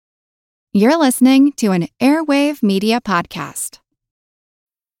You're listening to an Airwave Media Podcast.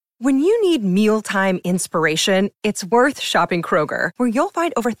 When you need mealtime inspiration, it's worth shopping Kroger, where you'll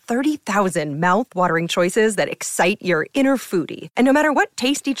find over 30,000 mouth-watering choices that excite your inner foodie. And no matter what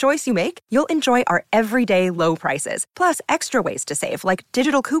tasty choice you make, you'll enjoy our everyday low prices, plus extra ways to save, like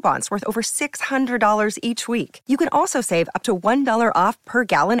digital coupons worth over $600 each week. You can also save up to $1 off per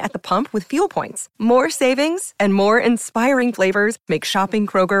gallon at the pump with fuel points. More savings and more inspiring flavors make shopping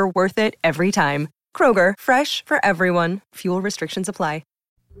Kroger worth it every time. Kroger, fresh for everyone. Fuel restrictions apply.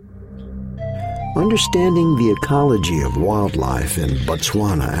 Understanding the ecology of wildlife in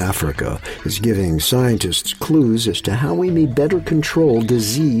Botswana, Africa, is giving scientists clues as to how we may better control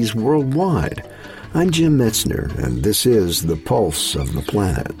disease worldwide. I'm Jim Metzner, and this is The Pulse of the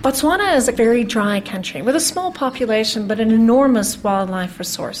Planet. Botswana is a very dry country with a small population but an enormous wildlife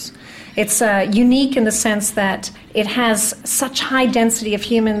resource. It's unique in the sense that it has such high density of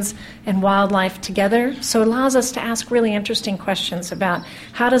humans and wildlife together, so it allows us to ask really interesting questions about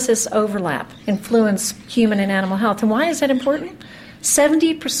how does this overlap influence human and animal health, and why is that important?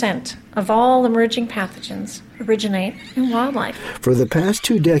 70% of all emerging pathogens originate in wildlife. For the past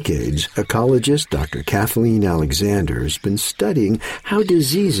 2 decades, ecologist Dr. Kathleen Alexander has been studying how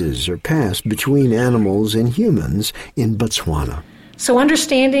diseases are passed between animals and humans in Botswana. So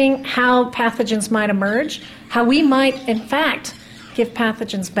understanding how pathogens might emerge, how we might, in fact, give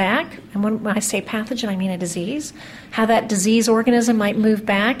pathogens back, and when I say pathogen, I mean a disease, how that disease organism might move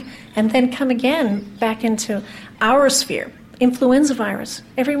back and then come again back into our sphere. Influenza virus.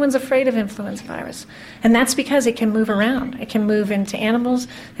 Everyone's afraid of influenza virus. And that's because it can move around. It can move into animals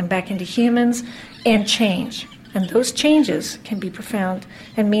and back into humans and change. And those changes can be profound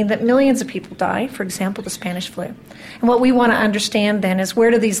and mean that millions of people die, for example, the Spanish flu. And what we want to understand then is where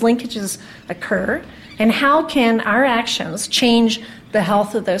do these linkages occur and how can our actions change the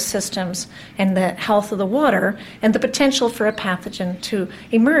health of those systems and the health of the water and the potential for a pathogen to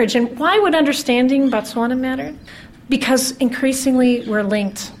emerge. And why would understanding Botswana matter? Because increasingly we're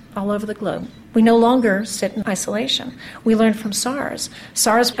linked all over the globe. We no longer sit in isolation. We learned from SARS.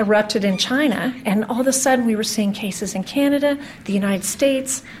 SARS erupted in China, and all of a sudden we were seeing cases in Canada, the United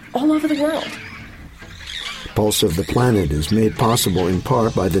States, all over the world. Pulse of the Planet is made possible in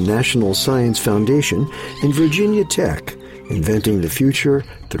part by the National Science Foundation and Virginia Tech, inventing the future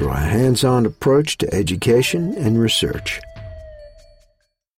through a hands-on approach to education and research.